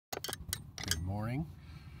morning.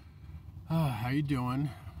 How you doing?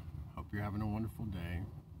 Hope you're having a wonderful day.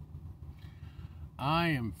 I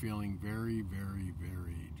am feeling very, very,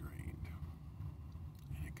 very drained,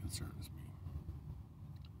 and it concerns me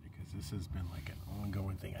because this has been like an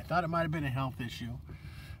ongoing thing. I thought it might have been a health issue.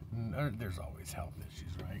 There's always health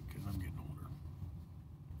issues, right? Because I'm getting older.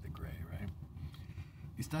 The gray, right?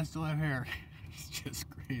 At least I still have hair. It's just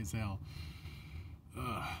gray as hell.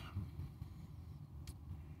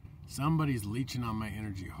 Somebody's leeching on my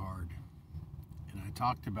energy hard. And I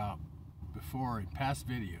talked about before in past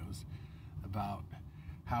videos about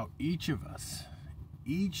how each of us,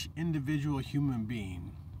 each individual human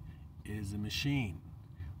being is a machine.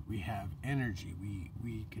 We have energy.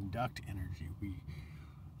 We conduct energy.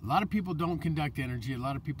 A lot of people don't conduct energy. A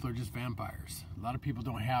lot of people are just vampires. A lot of people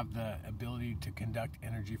don't have the ability to conduct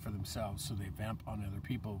energy for themselves, so they vamp on other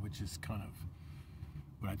people, which is kind of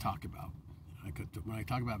what I talk about. When I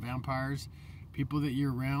talk about vampires, people that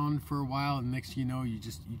you're around for a while, and next thing you know, you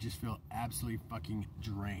just feel absolutely fucking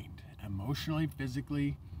drained, emotionally,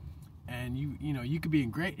 physically, and you could be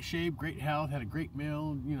in great shape, great health, had a great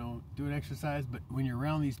meal, doing exercise, but when you're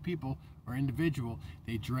around these people or individual,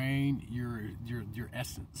 they drain your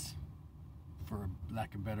essence. For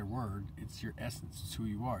lack of a better word, it's your essence. It's who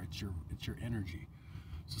you are. It's your energy.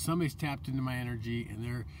 So somebody's tapped into my energy,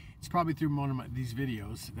 and it's probably through one of these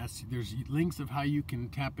videos. There's links of how you can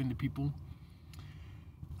tap into people.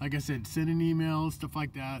 Like I said, sending emails, stuff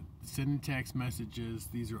like that, sending text messages.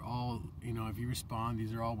 These are all, if you respond,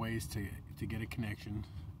 these are all ways to get a connection.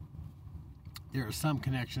 There are some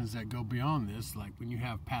connections that go beyond this, like when you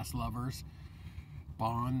have past lovers,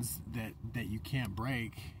 bonds that you can't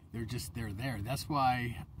break. They're there. That's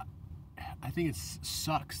why I think it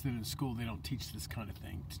sucks that in school they don't teach this kind of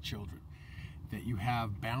thing to children. That you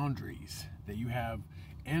have boundaries, that you have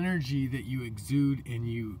energy that you exude and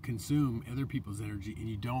you consume other people's energy, and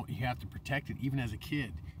you have to protect it. Even as a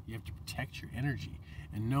kid, you have to protect your energy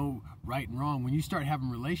and know right and wrong. When you start having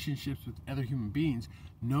relationships with other human beings,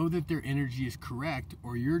 know that their energy is correct,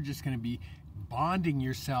 or you're just going to be bonding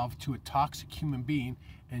yourself to a toxic human being,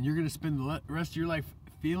 and you're going to spend the rest of your life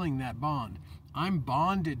feeling that bond. I'm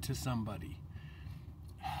bonded to somebody.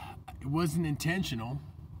 It wasn't intentional,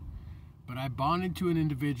 but I bonded to an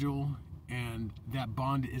individual, and that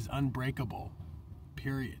bond is unbreakable,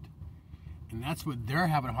 period. And that's what they're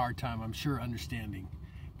having a hard time, I'm sure, understanding,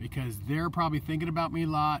 because they're probably thinking about me a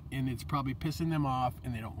lot, and it's probably pissing them off,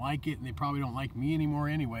 and they don't like it, and they probably don't like me anymore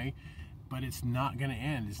anyway. But it's not going to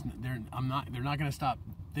end. They're not going to stop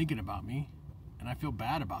thinking about me, and I feel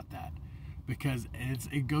bad about that, because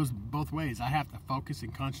it goes both ways. I have to focus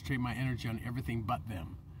and concentrate my energy on everything but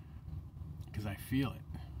them, because I feel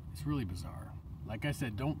it. It's really bizarre. Like I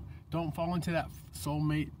said, don't fall into that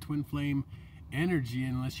soulmate twin flame energy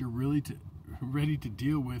unless you're really ready to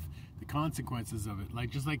deal with the consequences of it.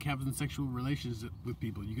 Just like having sexual relations with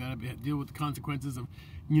people, you got to deal with the consequences of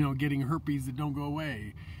getting herpes that don't go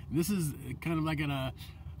away. And this is kind of like a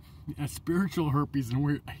spiritual herpes,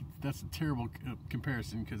 and that's a terrible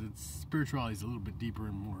comparison, because spirituality is a little bit deeper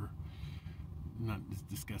and more not as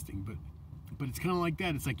disgusting, but it's kind of like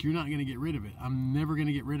that. It's like you're not going to get rid of it. I'm never going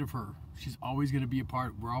to get rid of her. She's always going to be a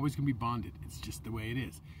part. We're always going to be bonded. It's just the way it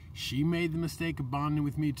is. She made the mistake of bonding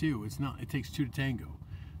with me too. It takes two to tango.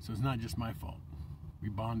 So it's not just my fault. We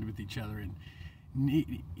bonded with each other, and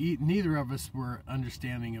neither of us were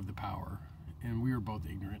understanding of the power, and we were both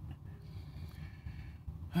ignorant.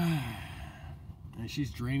 And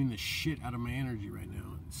she's draining the shit out of my energy right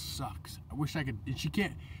now. It sucks. I wish I could, and she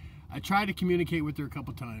can't. I tried to communicate with her a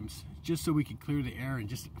couple times just so we could clear the air and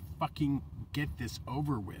just fucking get this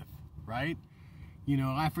over with, right?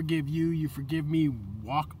 I forgive you, you forgive me,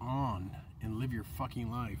 walk on and live your fucking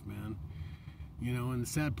life, man. And the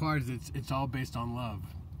sad part is it's all based on love.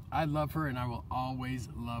 I love her, and I will always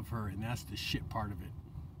love her, and that's the shit part of it.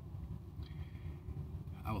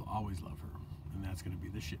 I will always love her, and that's going to be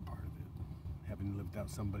the shit part of it. Having to live without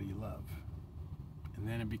somebody you love. And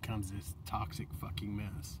then it becomes this toxic fucking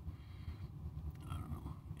mess.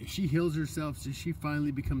 If she heals herself, if she finally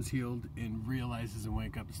becomes healed and realizes and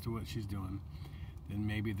wakes up as to what she's doing, then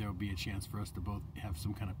maybe there'll be a chance for us to both have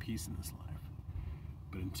some kind of peace in this life.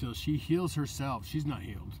 But until she heals herself, she's not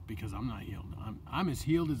healed, because I'm not healed. I'm as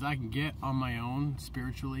healed as I can get on my own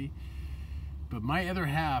spiritually. But my other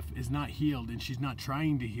half is not healed, and she's not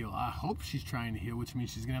trying to heal. I hope she's trying to heal, which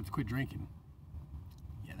means she's going to have to quit drinking.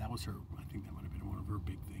 Yeah, that was her. I think that might have been one of her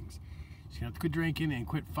big things. She's going to have to quit drinking and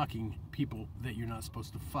quit fucking people that you're not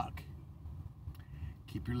supposed to fuck.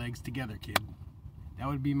 Keep your legs together, kid. That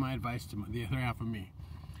would be my advice to the other half of me.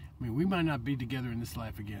 I mean, we might not be together in this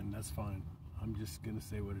life again. That's fine. I'm just going to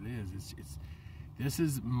say what it is. this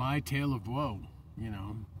is my tale of woe, you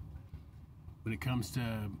know, when it comes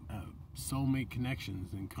to soulmate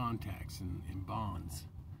connections and contacts and bonds.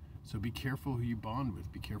 So be careful who you bond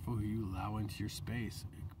with. Be careful who you allow into your space.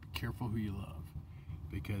 Be careful who you love,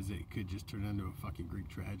 because it could just turn into a fucking Greek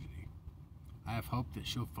tragedy. I have hope that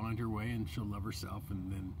she'll find her way and she'll love herself,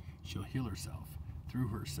 and then she'll heal herself through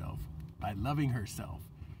herself by loving herself.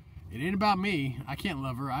 It ain't about me. I can't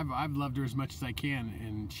love her. I've loved her as much as I can,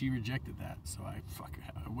 and she rejected that. So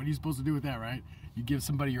what are you supposed to do with that, right? You give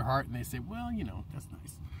somebody your heart and they say, well, you know, that's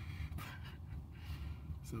nice.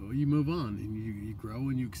 So you move on, and you grow,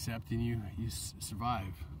 and you accept, and you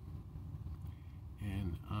survive.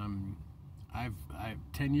 And I've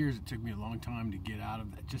 10 years, it took me a long time to get out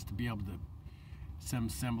of that, just to be able to, some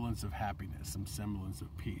semblance of happiness, some semblance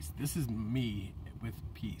of peace. This is me with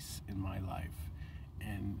peace in my life.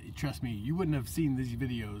 And trust me, you wouldn't have seen these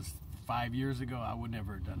videos 5 years ago. I would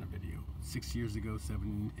never have done a video. 6 years ago,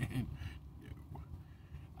 7, and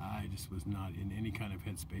I just was not in any kind of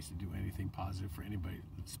headspace to do anything positive for anybody,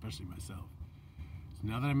 especially myself. So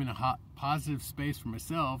now that I'm in a positive space for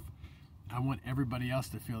myself, I want everybody else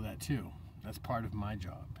to feel that too. That's part of my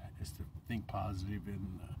job, is to think positive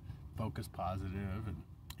and focus positive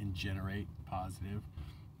and generate positive.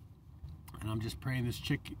 And I'm just praying this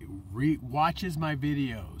chick watches my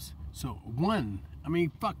videos. So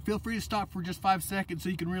feel free to stop for just 5 seconds so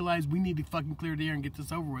you can realize we need to fucking clear the air and get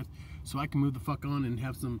this over with, so I can move the fuck on and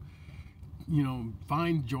have some, you know,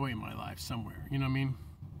 find joy in my life somewhere. You know what I mean?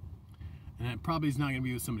 And that probably is not going to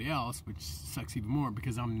be with somebody else, which sucks even more,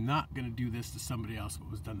 because I'm not going to do this to somebody else what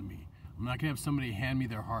was done to me. I'm not going to have somebody hand me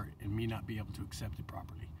their heart and me not be able to accept it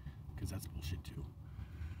properly, because that's bullshit too.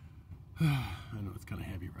 I know it's kind of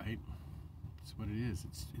heavy, right? It's what it is.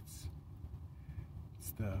 It's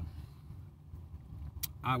the...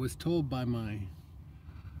 I was told by my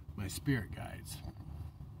spirit guides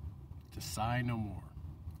to sigh no more.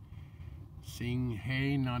 Sing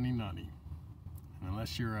hey nani nani. And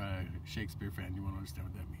unless you're a Shakespeare fan, you won't understand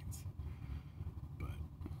what that means. But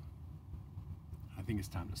I think it's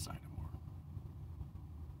time to sigh no more.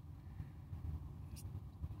 Just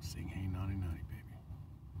sing hey nani nani, baby.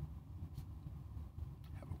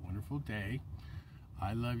 Have a wonderful day.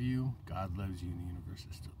 I love you. God loves you, and the universe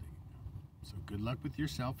is still digging you. So good luck with your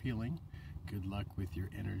self-healing. Good luck with your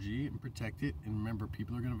energy, and protect it. And remember,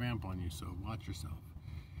 people are going to vamp on you, so watch yourself.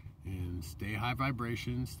 And stay high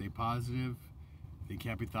vibration, stay positive. Think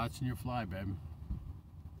happy thoughts in your fly, babe.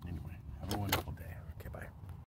 Anyway, have a wonderful